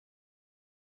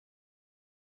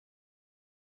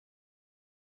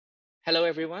Hello,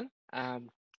 everyone.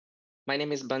 My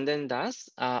name is Bandan Das.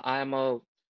 I am a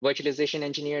virtualization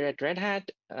engineer at Red Hat.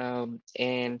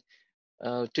 And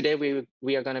today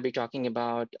we are going to be talking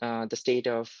about the state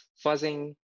of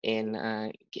fuzzing in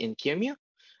QEMU.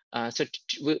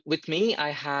 With me,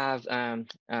 I have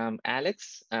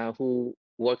Alex, who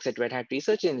works at Red Hat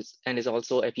Research and is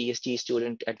also a PhD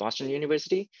student at Boston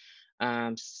University.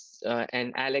 And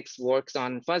Alex works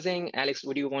on fuzzing. Alex,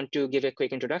 would you want to give a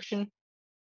quick introduction?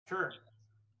 Sure.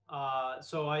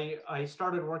 So I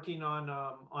started working on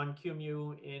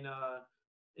QEMU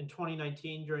in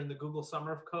 2019 during the Google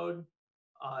Summer of Code.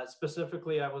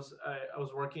 Specifically, I was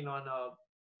working on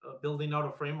building out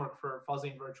a framework for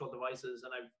fuzzing virtual devices,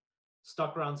 and I've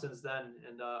stuck around since then.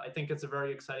 And I think it's a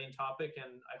very exciting topic,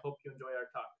 and I hope you enjoy our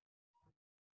talk.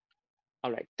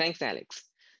 All right, thanks, Alex.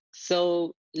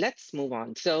 So let's move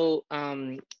on.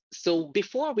 So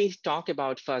before we talk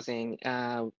about fuzzing,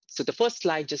 so the first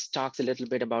slide just talks a little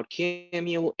bit about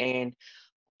QEMU and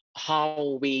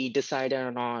how we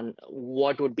decided on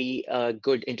what would be a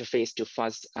good interface to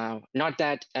fuzz. Not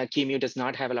that QEMU does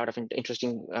not have a lot of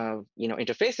interesting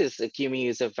interfaces. QEMU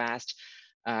is a vast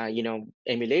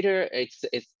emulator.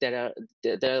 There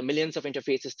are millions of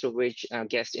interfaces through which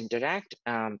guests interact,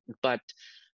 but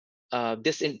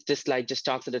this slide just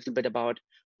talks a little bit about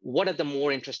what are the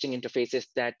more interesting interfaces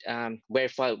that where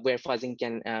fuzzing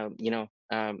can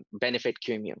benefit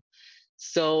QEMU.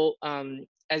 So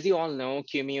as you all know,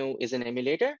 QEMU is an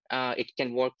emulator. It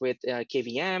can work with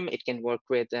KVM, it can work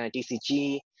with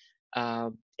DCG,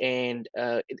 and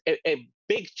a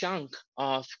big chunk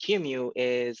of QEMU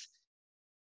is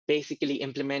basically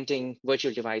implementing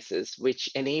virtual devices, which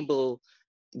enable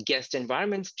guest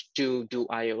environments to do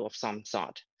I/O of some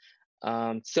sort.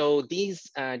 So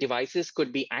these devices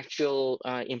could be actual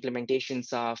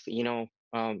implementations of,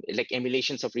 like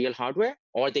emulations of real hardware,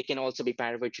 or they can also be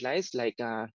paravirtualized, like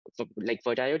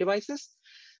VIRTIO devices.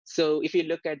 So if you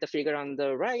look at the figure on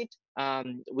the right,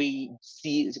 we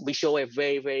show a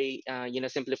very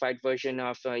simplified version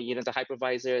of the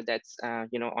hypervisor that's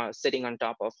sitting on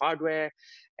top of hardware,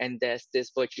 and there's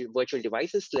this virtual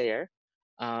devices layer.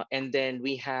 And then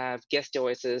we have guest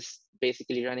OSs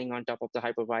basically running on top of the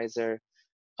hypervisor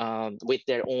with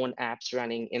their own apps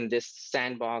running in this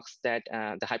sandbox that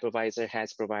the hypervisor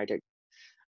has provided.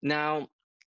 Now,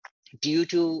 due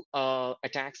to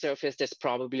attack surface that's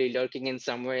probably lurking in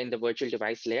somewhere in the virtual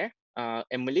device layer, a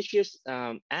malicious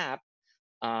app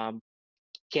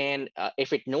can,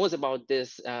 if it knows about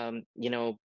this,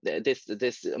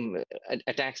 this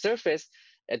attack surface,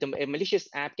 a malicious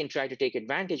app can try to take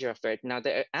advantage of it. Now,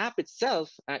 the app itself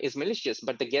is malicious,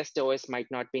 but the guest OS might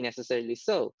not be necessarily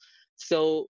so.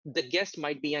 So the guest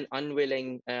might be an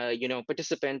unwilling,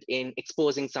 participant in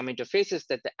exposing some interfaces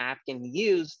that the app can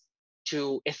use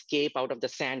to escape out of the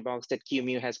sandbox that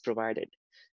QEMU has provided.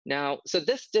 Now, so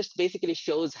this just basically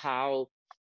shows how,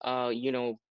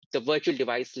 the virtual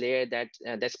device layer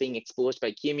that's being exposed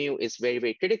by QEMU is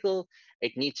very critical.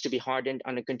 It needs to be hardened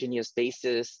on a continuous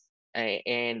basis,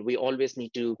 and we always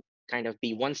need to kind of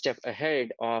be one step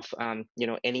ahead of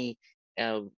any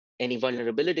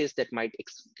vulnerabilities that might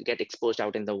get exposed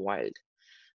out in the wild.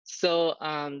 So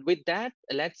with that,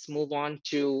 let's move on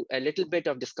to a little bit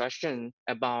of discussion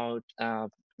about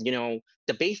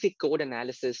the basic code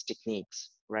analysis techniques,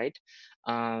 right?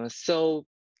 So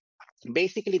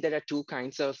basically, there are two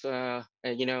kinds of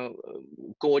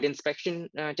code inspection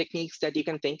techniques that you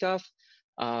can think of.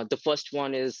 The first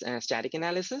one is static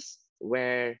analysis,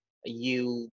 where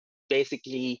you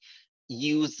basically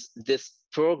use this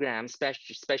program,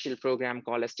 special program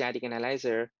called a static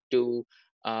analyzer, to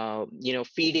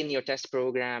feed in your test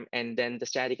program, and then the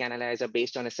static analyzer,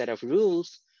 based on a set of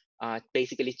rules,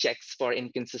 basically checks for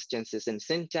inconsistencies in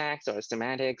syntax or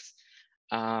semantics.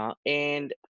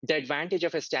 And the advantage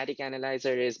of a static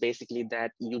analyzer is basically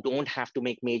that you don't have to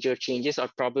make major changes, or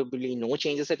probably no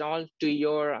changes at all, to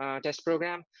your test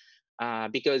program,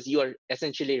 because you are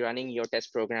essentially running your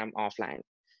test program offline.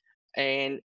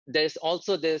 And there's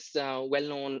also this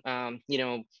well-known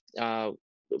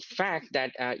fact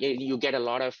that you get a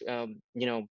lot of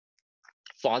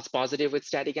false positive with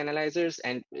static analyzers,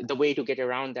 and the way to get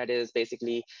around that is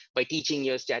basically by teaching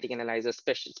your static analyzer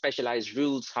specialized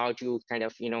rules how to kind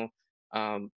of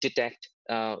detect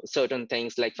certain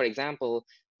things. Like, for example,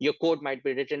 your code might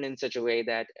be written in such a way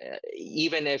that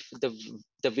even if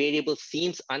the variable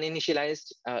seems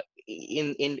uninitialized,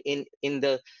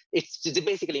 it's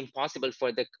basically impossible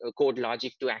for the code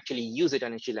logic to actually use it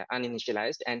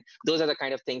uninitialized. And those are the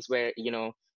kind of things where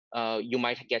you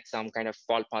might get some kind of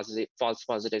false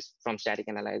positives from static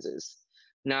analyzers.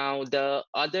 Now, the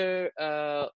other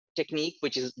technique,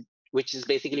 which is which is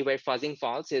basically where fuzzing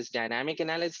falls, is dynamic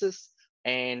analysis.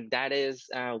 And that is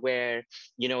where,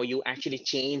 you actually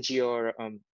change your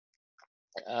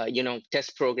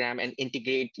test program and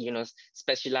integrate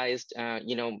specialized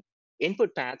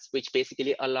input paths, which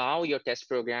basically allow your test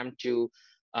program to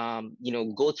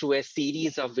go through a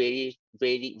series of various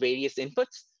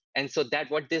inputs. And so that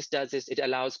what this does is it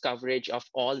allows coverage of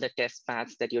all the test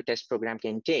paths that your test program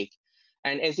can take.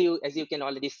 And as you can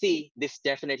already see, this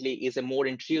definitely is a more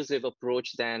intrusive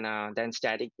approach than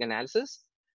static analysis.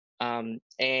 And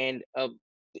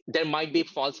there might be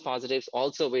false positives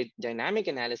also with dynamic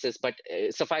analysis, but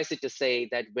suffice it to say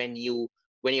that when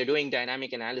you're doing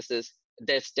dynamic analysis,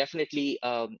 there's definitely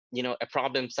a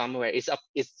problem somewhere. It's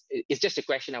just a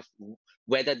question of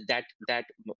whether that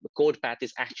code path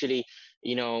is actually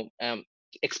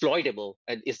exploitable,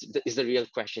 is the real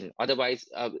question. Otherwise,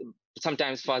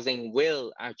 sometimes fuzzing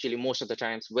will actually, most of the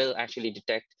times, will actually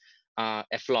detect a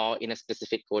flaw in a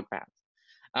specific code path.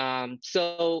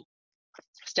 So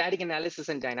static analysis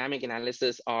and dynamic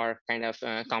analysis are kind of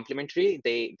complementary.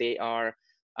 They are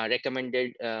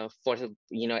recommended for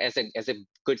as a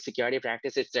good security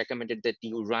practice. It's recommended that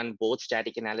you run both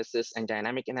static analysis and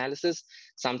dynamic analysis.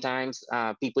 Sometimes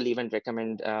people even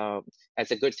recommend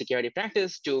as a good security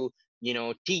practice to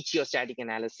teach your static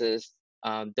analysis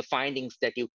the findings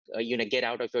that you get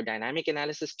out of your dynamic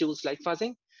analysis tools like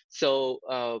fuzzing. So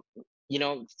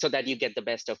so that you get the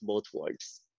best of both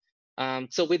worlds.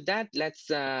 So with that, let's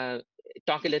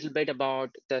talk a little bit about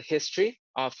the history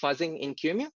of fuzzing in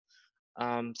QEMU.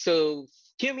 So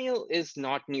QEMU is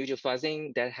not new to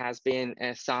fuzzing. There has been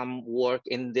some work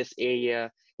in this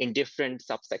area in different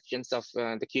subsections of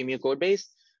the QEMU code base.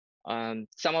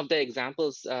 Some of the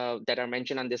examples that are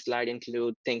mentioned on this slide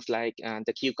include things like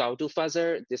the QCow2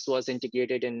 fuzzer. This was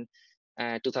integrated in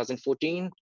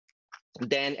 2014.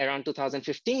 Then around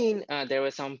 2015, there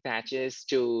were some patches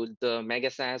to the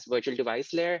MegaSAS virtual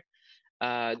device layer.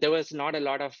 There was not a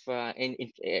lot of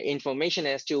information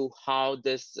as to how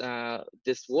this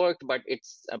worked, but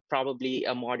it's probably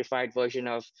a modified version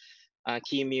of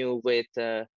QEMU with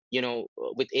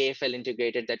with AFL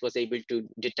integrated that was able to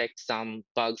detect some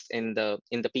bugs in the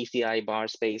PCI bar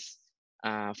space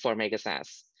for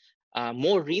MegaSAS.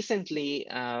 More recently,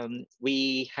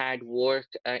 we had work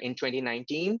in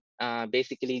 2019.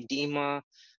 Basically, Dima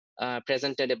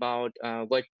presented about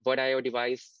VIRTIO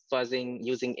device fuzzing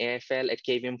using AFL at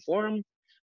KVM Forum,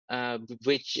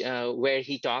 where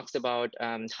he talks about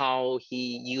how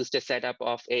he used a setup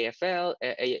of AFL,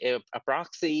 a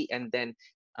proxy, and then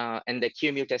and the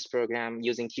QEMU test program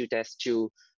using qtest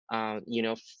to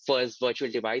fuzz virtual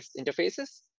device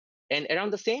interfaces. And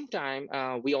around the same time,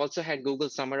 we also had Google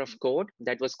Summer of Code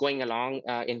that was going along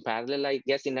in parallel, I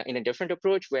guess, in a different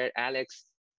approach, where Alex,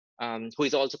 who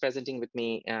is also presenting with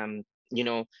me,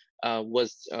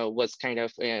 was kind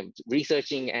of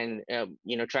researching and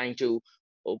trying to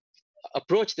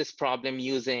approach this problem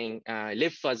using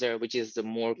libfuzzer, which is the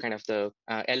more kind of the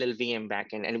LLVM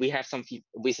backend. And we have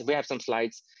some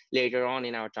slides later on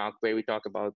in our talk where we talk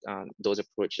about those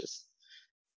approaches.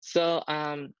 So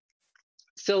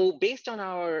so based on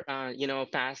our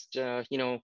past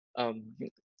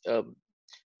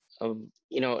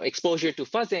exposure to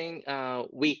fuzzing,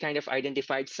 we kind of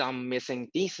identified some missing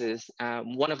pieces.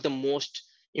 One of the most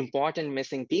important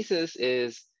missing pieces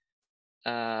is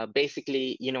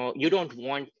basically, you don't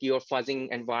want your fuzzing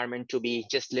environment to be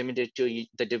just limited to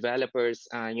the developer's,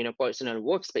 personal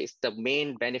workspace. The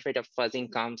main benefit of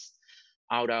fuzzing comes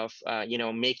out of,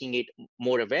 making it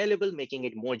more available, making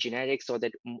it more generic, so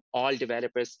that all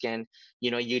developers can,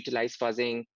 utilize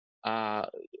fuzzing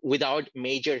without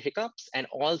major hiccups. And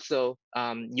also,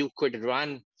 you could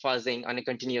run fuzzing on a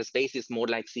continuous basis, more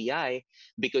like CI,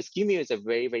 because QEMU is a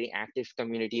very, very active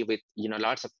community with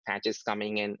lots of patches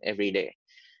coming in every day.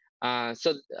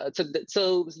 So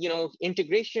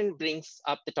integration brings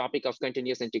up the topic of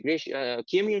continuous integration.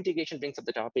 QEMU integration brings up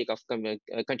the topic of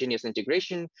continuous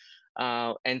integration,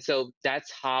 and so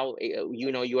that's how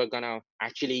you are gonna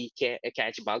actually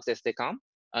catch bugs as they come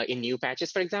in new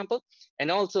patches, for example. And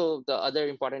also the other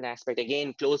important aspect,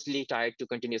 again closely tied to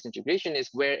continuous integration, is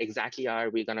where exactly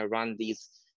are we gonna run these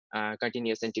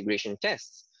continuous integration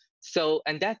tests. So,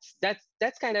 and that's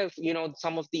kind of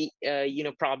some of the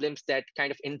problems that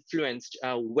kind of influenced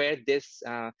where this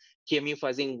QEMU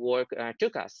fuzzing work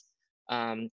took us.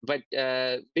 But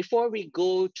before we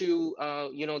go to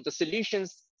the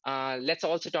solutions, let's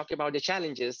also talk about the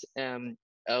challenges,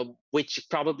 which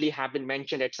probably have been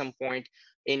mentioned at some point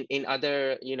in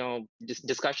other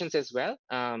discussions as well.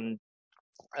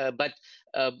 But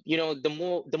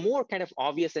the more kind of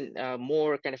obvious and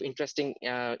more kind of interesting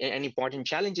and important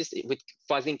challenges with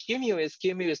fuzzing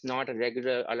QEMU is not a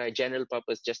regular or a general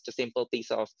purpose, just a simple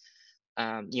piece of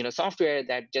software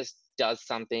that just does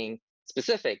something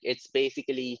specific. It's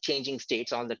basically changing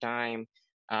states all the time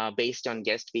based on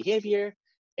guest behavior,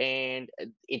 and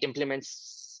it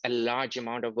implements a large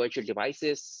amount of virtual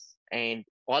devices, and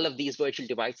all of these virtual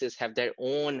devices have their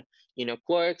own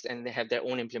quirks, and they have their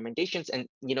own implementations, and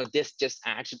this just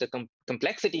adds to the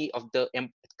complexity of the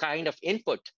kind of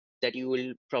input that you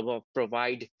will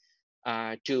provide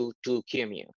to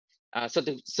QEMU. So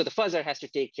the fuzzer has to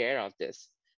take care of this.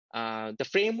 The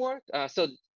framework. So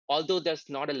although there's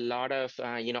not a lot of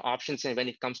options when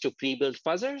it comes to pre-built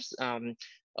fuzzers,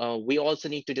 we also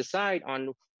need to decide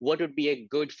on what would be a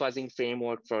good fuzzing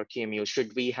framework for QEMU.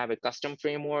 Should we have a custom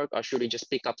framework, or should we just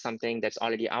pick up something that's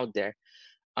already out there?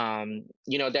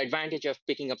 The advantage of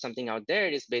picking up something out there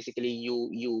is basically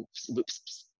you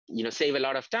save a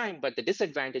lot of time, but the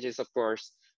disadvantage is, of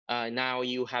course, now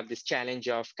you have this challenge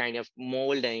of kind of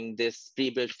molding this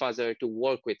pre-built fuzzer to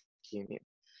work with QEMU.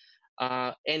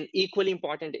 And equally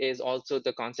important is also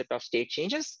the concept of state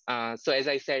changes. So as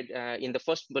I said in the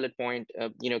first bullet point,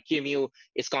 QEMU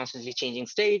is constantly changing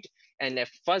state, and a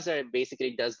fuzzer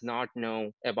basically does not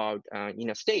know about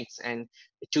states. And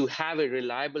to have a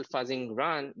reliable fuzzing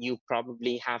run, you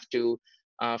probably have to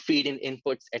feed in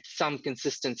inputs at some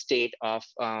consistent state of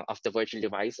the virtual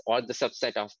device or the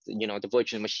subset of the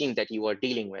virtual machine that you are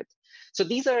dealing with. So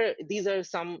these are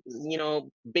some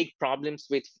big problems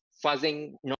with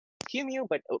fuzzing. QEMU,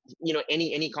 but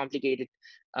any complicated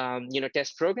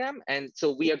test program. And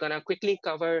so we are going to quickly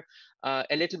cover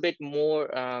a little bit more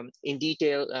in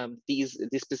detail these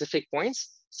specific points.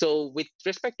 So with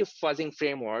respect to fuzzing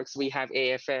frameworks, we have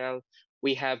AFL,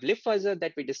 we have libfuzzer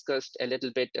that we discussed a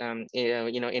little bit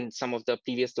in some of the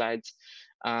previous slides.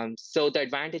 So the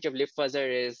advantage of libfuzzer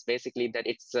is basically that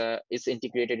it's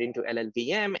integrated into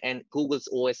LLVM, and Google's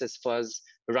OSS fuzz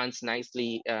runs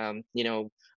nicely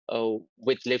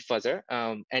with libfuzzer.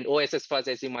 And OSS fuzz,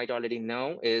 as you might already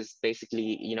know, is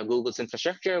basically Google's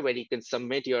infrastructure where you can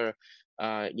submit your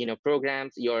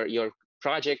programs, your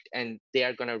project, and they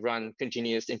are going to run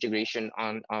continuous integration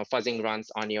on fuzzing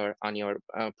runs on your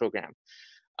program.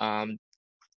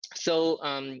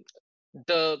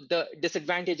 The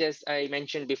disadvantages I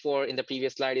mentioned before in the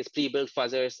previous slide is pre-built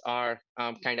fuzzers are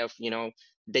kind of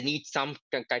they need some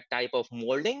type of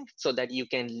molding so that you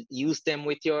can use them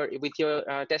with your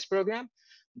test program.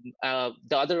 The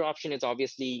other option is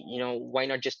obviously why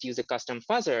not just use a custom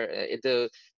fuzzer?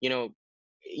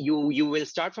 You will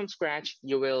start from scratch.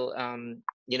 You will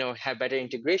have better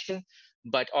integration,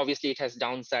 but obviously it has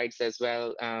downsides as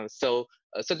well. So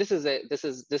this is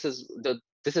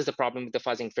the problem with the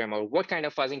fuzzing framework. What kind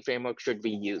of fuzzing framework should we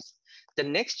use? The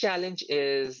next challenge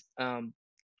is the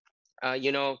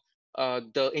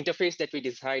interface that we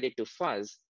decided to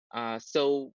fuzz.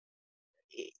 So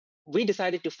we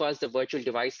decided to fuzz the virtual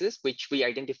devices, which we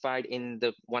identified in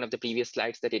one of the previous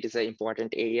slides that it is an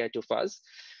important area to fuzz.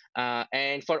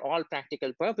 And for all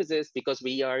practical purposes, because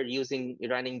we are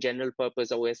running general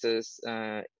purpose OSs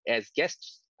as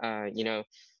guests,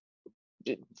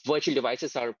 virtual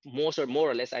devices are more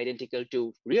or less identical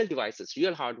to real devices,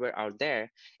 real hardware out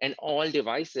there. And all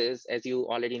devices, as you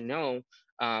already know,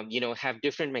 have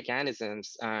different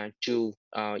mechanisms to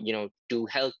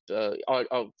help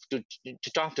or to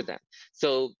talk to them.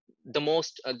 So the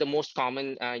most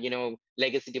common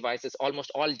legacy devices,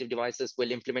 almost all the devices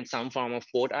will implement some form of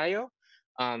port IO.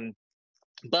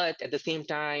 But at the same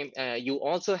time, you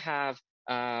also have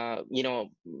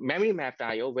memory mapped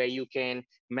IO, where you can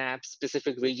map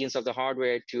specific regions of the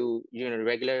hardware to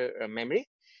regular memory.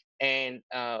 And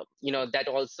that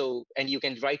also, and you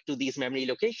can write to these memory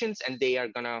locations, and they are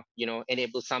gonna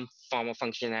enable some form of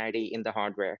functionality in the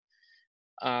hardware.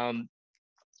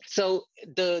 So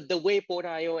the way port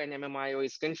IO and MMIO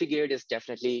is configured is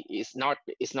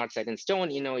not set in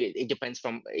stone. It depends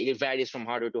it varies from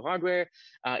hardware to hardware.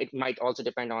 It might also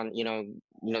depend on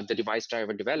the device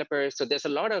driver developer. So there's a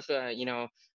lot of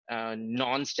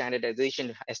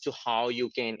non-standardization as to how you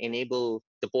can enable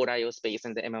the port IO space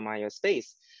and the MMIO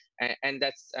space, and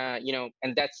that's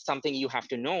and that's something you have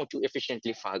to know to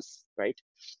efficiently fuzz, right?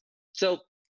 So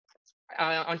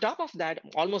on top of that,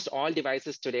 almost all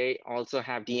devices today also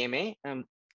have DMA,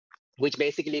 which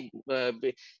basically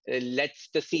lets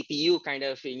the CPU kind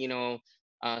of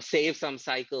save some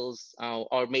cycles,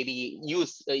 or maybe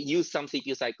use some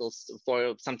CPU cycles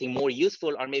for something more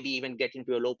useful, or maybe even get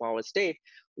into a low power state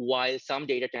while some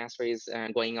data transfer is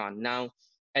going on. Now,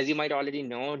 As you might already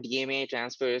know, DMA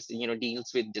transfers,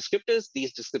 deals with descriptors.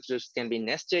 These descriptors can be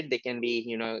nested. They can be,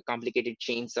 complicated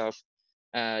chains of,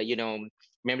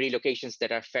 memory locations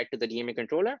that are fed to the DMA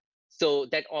controller. So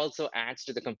that also adds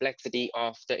to the complexity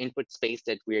of the input space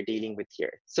that we are dealing with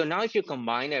here. So now if you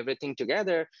combine everything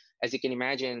together, as you can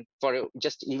imagine, for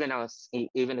just even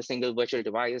a single virtual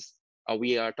device,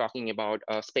 we are talking about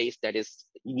a space that is,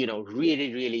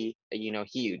 really, really,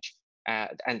 huge.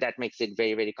 And that makes it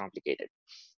very, very complicated.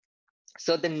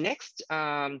 So the next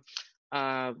uh,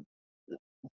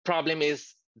 problem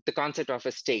is the concept of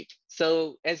a state.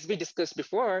 So as we discussed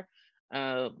before,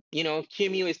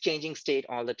 QEMU is changing state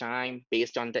all the time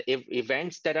based on the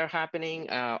events that are happening,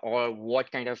 or what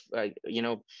kind of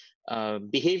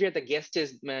behavior the guest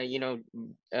is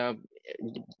uh,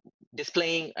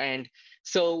 displaying. And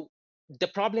so the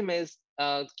problem is,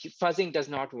 fuzzing does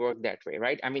not work that way,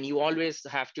 right? I mean, you always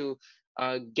have to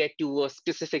get to a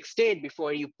specific state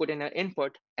before you put in an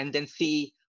input and then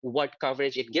see what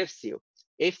coverage it gives you.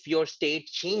 If your state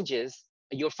changes,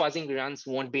 your fuzzing runs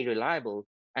won't be reliable.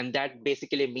 And that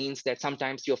basically means that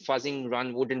sometimes your fuzzing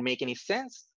run wouldn't make any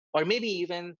sense, or maybe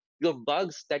even your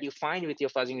bugs that you find with your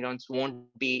fuzzing runs won't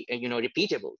be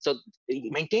repeatable. So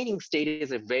maintaining state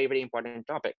is a very, very important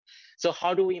topic. So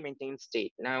how do we maintain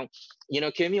state? Now,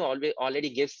 QEMU already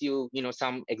gives you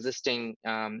some existing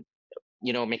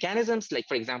mechanisms. Like,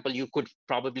 for example, you could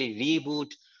probably reboot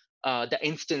the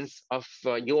instance of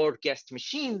your guest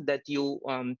machine that you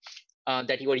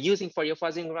are using for your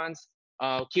fuzzing runs.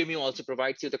 QEMU also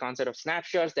provides you the concept of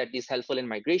snapshots that is helpful in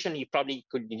migration. You probably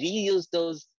could reuse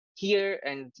those here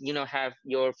and have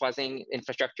your fuzzing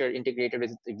infrastructure integrated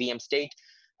with the VM state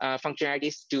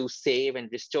functionalities to save and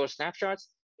restore snapshots.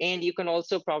 And you can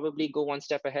also probably go one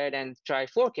step ahead and try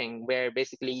forking, where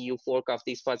basically you fork off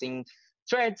these fuzzing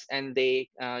threads, and they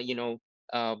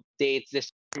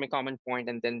just from a common point,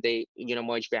 and then they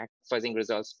merge back fuzzing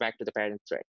results back to the parent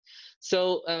thread.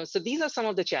 So these are some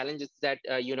of the challenges that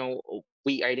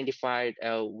we identified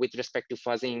with respect to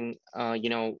fuzzing,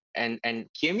 and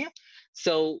QEMU.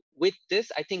 So with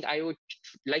this, I think I would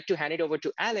like to hand it over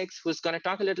to Alex, who's going to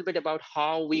talk a little bit about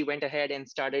how we went ahead and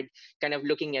started kind of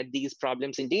looking at these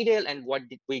problems in detail and what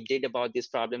we did about these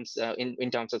problems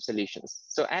in terms of solutions.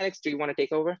 So Alex, do you want to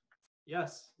take over?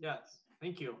 Yes,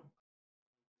 thank you.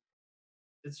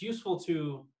 It's useful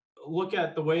to look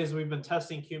at the ways we've been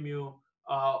testing QEMU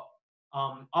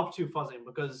up to fuzzing,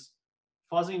 because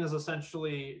fuzzing is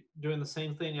essentially doing the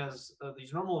same thing as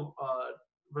these normal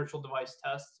virtual device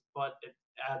tests, but it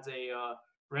adds a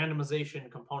randomization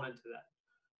component to that.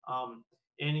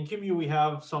 And in QEMU, we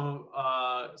have some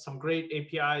great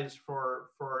APIs for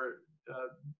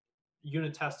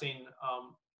unit testing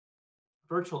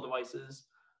virtual devices,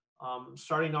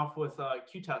 starting off with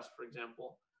qtest, for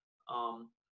example,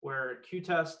 where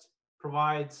qtest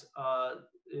provides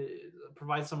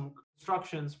some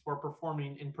instructions for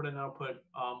performing input and output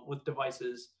with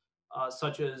devices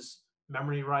such as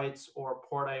memory writes or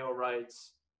port I/O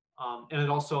writes, and it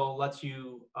also lets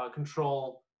you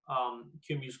control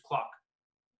QEMU's clock.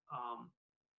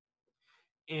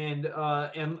 And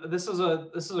this is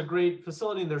a great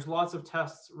facility. And there's lots of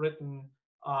tests written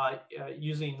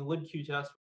using libqtest,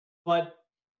 but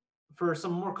for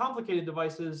some more complicated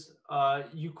devices,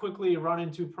 you quickly run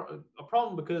into a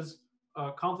problem, because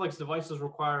complex devices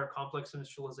require complex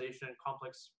initialization and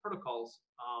complex protocols.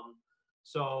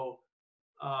 So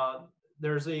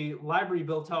there's a library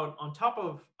built out on top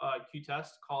of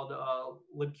qtest called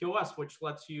libqos, which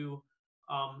lets you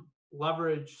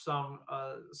leverage some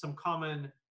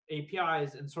common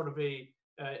APIs and sort of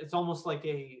it's almost like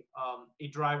a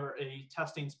driver, a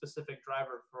testing specific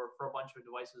driver for a bunch of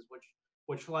devices,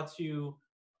 which lets you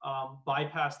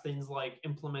bypass things like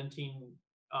implementing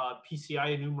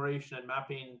PCI enumeration and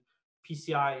mapping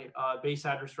PCI base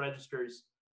address registers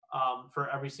for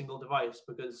every single device,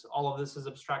 because all of this is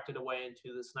abstracted away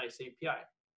into this nice API.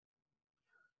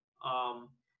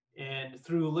 And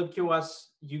through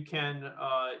libqos, you can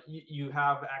you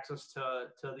have access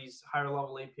to these higher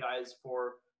level APIs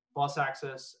for bus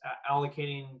access,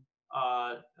 allocating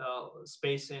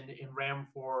space in RAM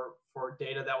for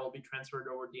data that will be transferred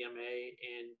over DMA,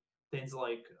 and things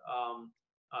like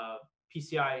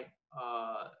PCI,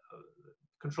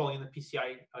 controlling the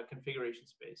PCI configuration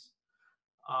space.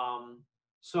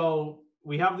 So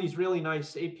we have these really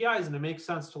nice APIs, and it makes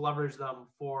sense to leverage them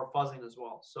for fuzzing as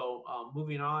well. So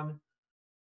moving on,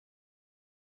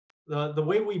 the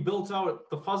way we built out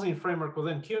the fuzzing framework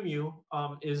within QEMU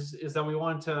is that we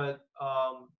want to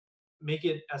make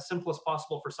it as simple as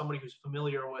possible for somebody who's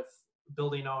familiar with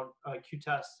building out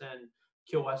qtests and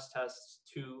QoS tests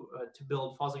to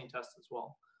build fuzzing tests as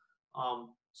well.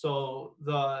 So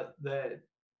the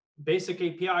basic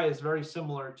API is very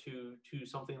similar to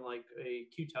something like a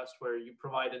qtest, where you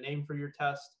provide a name for your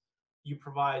test, you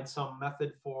provide some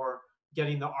method for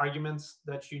getting the arguments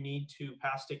that you need to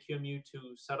pass to QEMU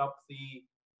to set up the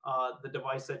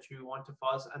device that you want to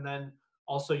fuzz, and then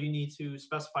also you need to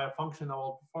specify a function that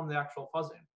will perform the actual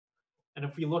fuzzing. And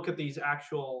if we look at these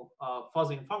actual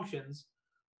fuzzing functions,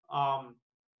 um,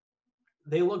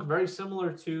 they look very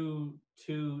similar to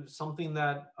something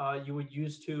that you would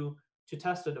use to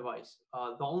test a device.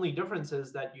 The only difference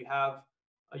is that you have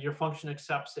your function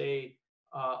accepts a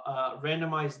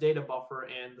randomized data buffer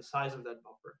and the size of that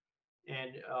buffer.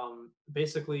 And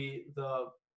basically, the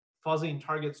fuzzing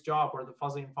target's job, or the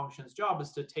fuzzing function's job,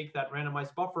 is to take that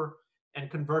randomized buffer and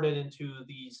convert it into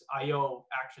these I/O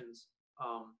actions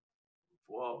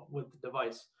with the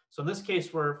device. So in this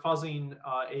case, we're fuzzing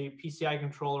a PCI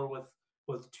controller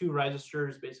with two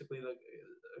registers, basically the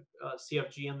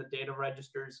CFG and the data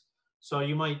registers. So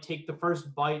you might take the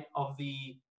first byte of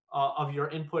your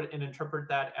input and interpret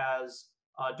that as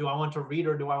do I want to read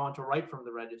or do I want to write from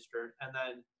the register? And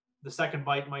then the second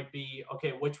byte might be,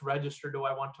 okay, which register do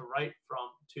I want to write from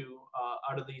to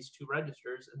out of these two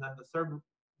registers? And then the third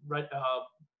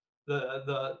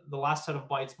the last set of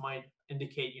bytes might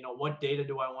indicate, what data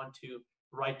do I want to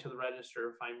write to the register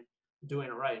if I'm doing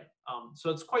it right.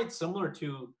 So it's quite similar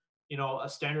to a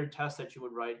standard test that you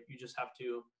would write. You just have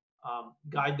to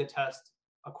guide the test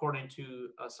according to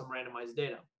some randomized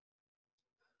data.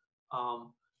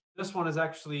 This one is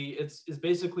actually is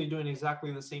basically doing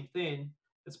exactly the same thing.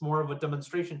 It's more of a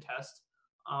demonstration test,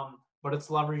 but it's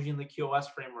leveraging the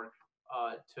QoS framework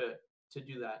to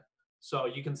do that. So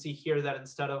you can see here that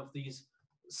instead of these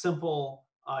simple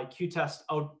qtest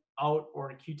out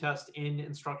or qtest in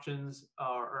instructions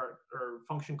or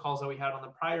function calls that we had on the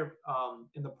prior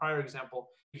in the prior example,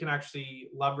 you can actually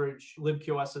leverage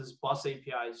libqos's bus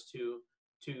APIs to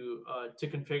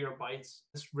configure bytes.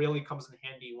 This really comes in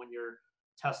handy when you're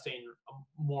testing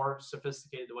more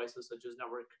sophisticated devices such as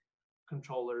network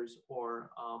controllers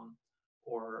or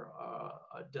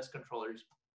disk controllers.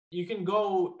 You can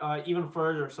go even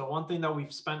further. So one thing that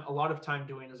we've spent a lot of time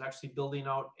doing is actually building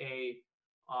out a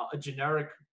generic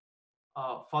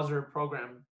fuzzer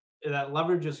program that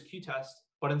leverages qtest,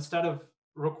 but instead of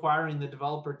requiring the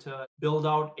developer to build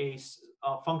out a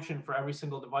function for every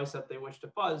single device that they wish to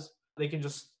fuzz, they can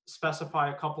just specify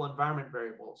a couple environment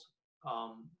variables.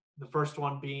 The first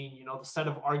one being, the set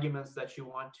of arguments that you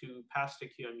want to pass to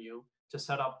QEMU to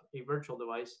set up a virtual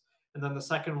device, and then the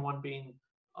second one being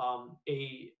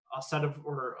a set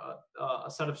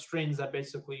of strings that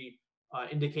basically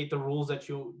indicate the rules that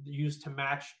you use to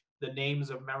match the names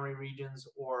of memory regions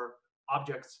or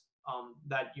objects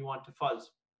that you want to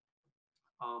fuzz.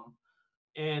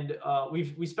 And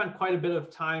we spent quite a bit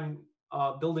of time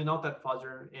building out that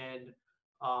fuzzer, and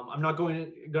I'm not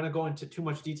going to go into too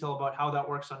much detail about how that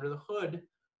works under the hood,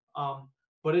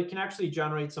 but it can actually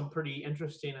generate some pretty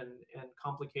interesting and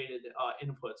complicated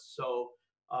inputs. So,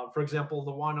 for example,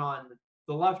 the one on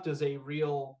the left is a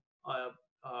real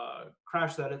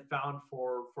crash that it found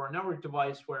for a network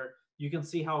device, where you can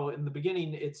see how in the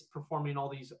beginning it's performing all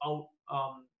these out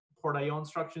port IO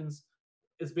instructions.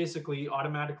 It's basically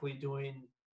automatically doing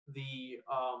the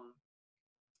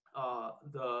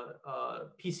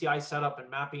PCI setup and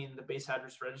mapping the base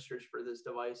address registers for this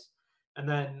device, and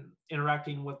then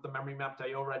interacting with the memory mapped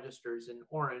IO registers in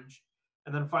orange.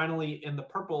 And then finally in the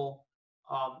purple,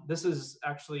 this is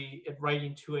actually it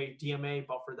writing to a DMA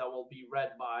buffer that will be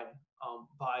read by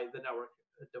the network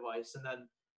device. And then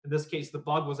in this case, the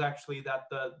bug was actually that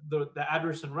the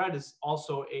address in red is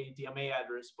also a DMA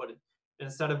address, but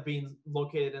instead of being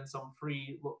located in some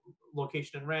free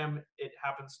location in RAM, it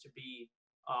happens to be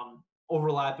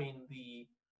overlapping the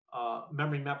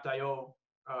memory mapped IO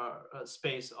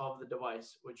space of the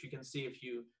device, which you can see if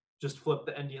you just flip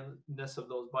the endianness of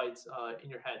those bytes in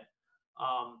your head.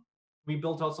 We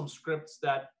built out some scripts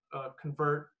that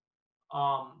convert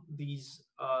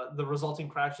the resulting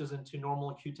crashes into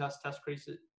normal qtest test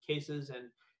cases,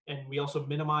 and we also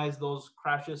minimize those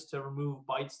crashes to remove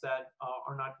bytes that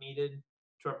are not needed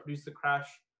to reproduce the crash.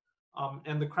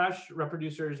 And the crash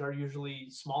reproducers are usually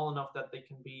small enough that they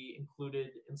can be included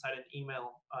inside an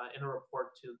email in a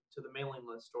report to the mailing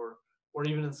list, or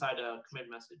even inside a commit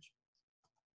message,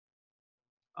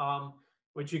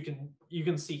 which you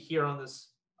can see here on this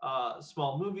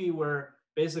small movie, where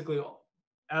basically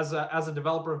as a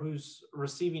developer who's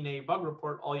receiving a bug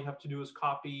report, all you have to do is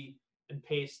copy and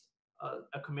paste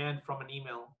a command from an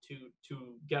email to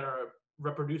get a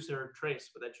reproducer trace,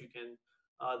 so that you can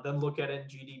then look at it in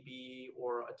GDB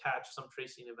or attach some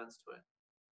tracing events to it.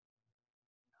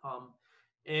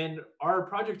 And our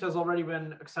project has already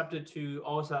been accepted to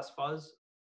OSS Fuzz.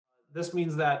 This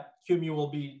means that QEMU will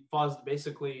be fuzzed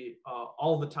basically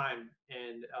all the time,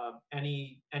 and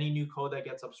any new code that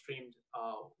gets upstreamed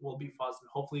will be fuzzed, and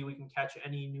hopefully we can catch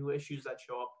any new issues that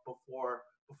show up before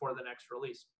the next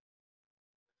release.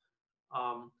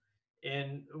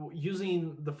 And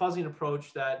using the fuzzing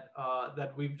approach that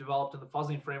that we've developed and the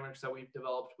fuzzing frameworks that we've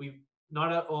developed, we've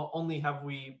not only have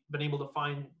we been able to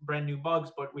find brand new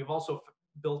bugs, but we've also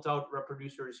built out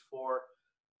reproducers for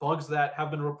bugs that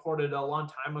have been reported a long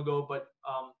time ago, but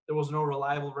there was no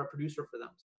reliable reproducer for them.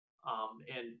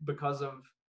 And because of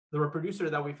the reproducer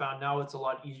that we found, now it's a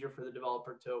lot easier for the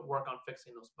developer to work on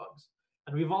fixing those bugs.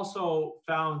 And we've also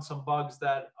found some bugs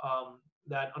that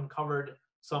that uncovered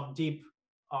some deep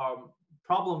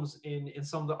problems in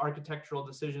some of the architectural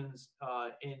decisions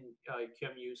in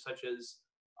QEMU, such as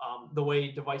the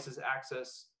way devices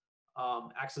access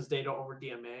data over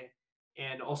DMA,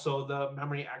 and also the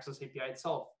memory access API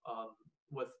itself,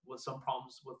 with some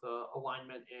problems with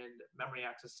alignment and memory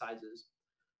access sizes.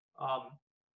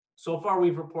 So far,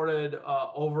 we've reported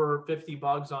over 50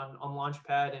 bugs on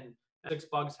Launchpad, and 6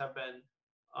 bugs have been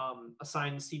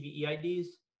assigned CVE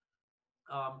IDs.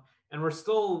 And we're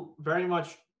still very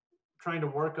much trying to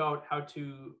work out how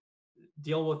to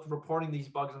deal with reporting these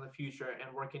bugs in the future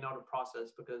and working out a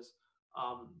process, because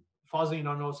fuzzing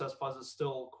on OSS Fuzz is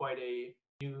still quite a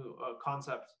new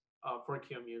concept for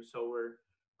QEMU. So we're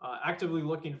actively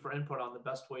looking for input on the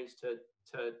best ways to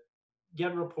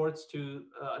get reports to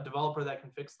a developer that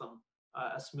can fix them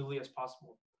as smoothly as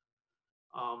possible.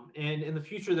 And in the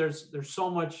future, there's so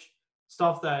much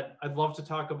stuff that I'd love to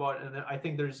talk about, and I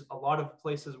think there's a lot of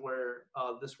places where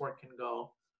this work can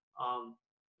go.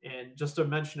 And just to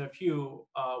mention a few,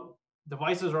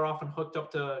 devices are often hooked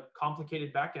up to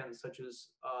complicated backends such as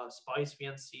Spice,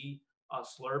 VNC,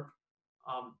 Slurp.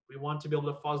 We want to be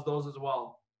able to fuzz those as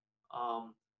well.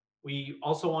 We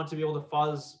also want to be able to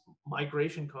fuzz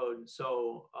migration code,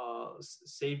 so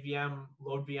save VM,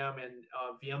 load VM, and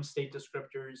VM state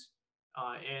descriptors,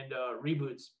 and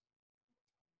reboots.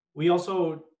 We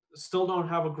also still don't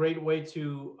have a great way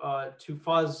to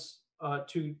fuzz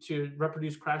to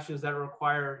reproduce crashes that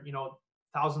require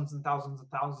thousands and thousands and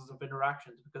thousands of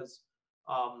interactions, because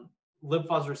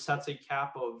libfuzzer sets a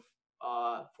cap of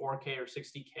 4K or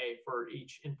 60K for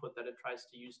each input that it tries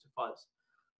to use to fuzz.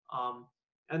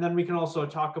 And then we can also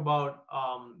talk about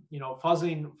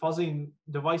fuzzing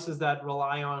devices that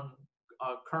rely on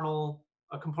kernel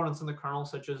components in the kernel,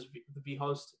 such as the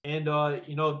vhost. And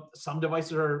some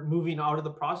devices are moving out of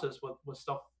the process with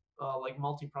stuff like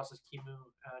multi-process QEMU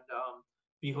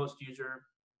and vhost user.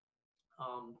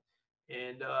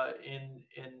 And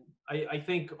I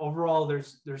think overall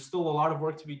there's still a lot of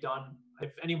work to be done.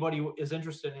 If anybody is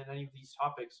interested in any of these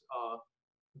topics,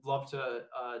 I'd love to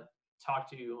talk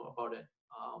to you about it.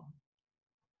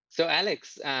 So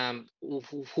Alex,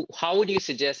 how would you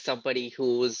suggest somebody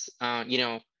who's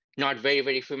not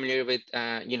very familiar with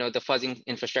the fuzzing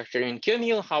infrastructure in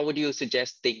QEMU? How would you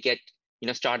suggest they get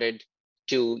started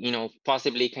to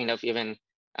possibly kind of even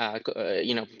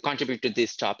contribute to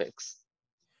these topics?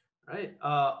 Right.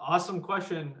 Awesome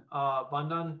question,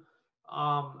 Bandan.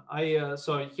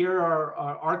 So here are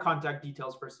our contact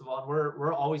details, first of all, and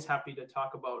we're always happy to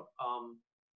talk about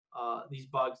these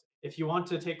bugs. If you want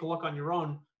to take a look on your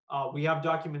own, we have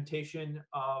documentation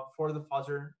for the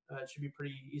fuzzer. It should be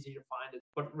pretty easy to find.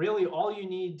 But really, all you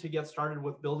need to get started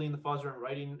with building the fuzzer and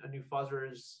writing a new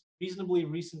fuzzer is reasonably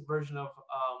recent version of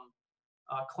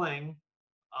Clang.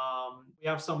 We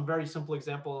have some very simple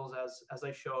examples, as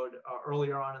I showed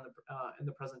earlier on in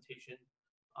the presentation.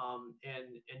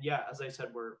 And yeah, as I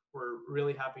said, we're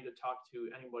really happy to talk to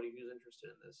anybody who's interested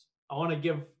in this. I want to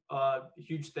give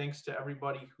huge thanks to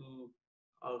everybody who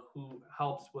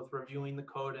helped with reviewing the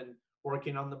code and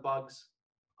working on the bugs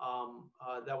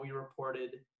that we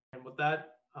reported. And with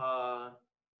that, I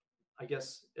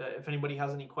guess if anybody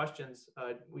has any questions,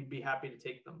 we'd be happy to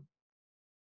take them.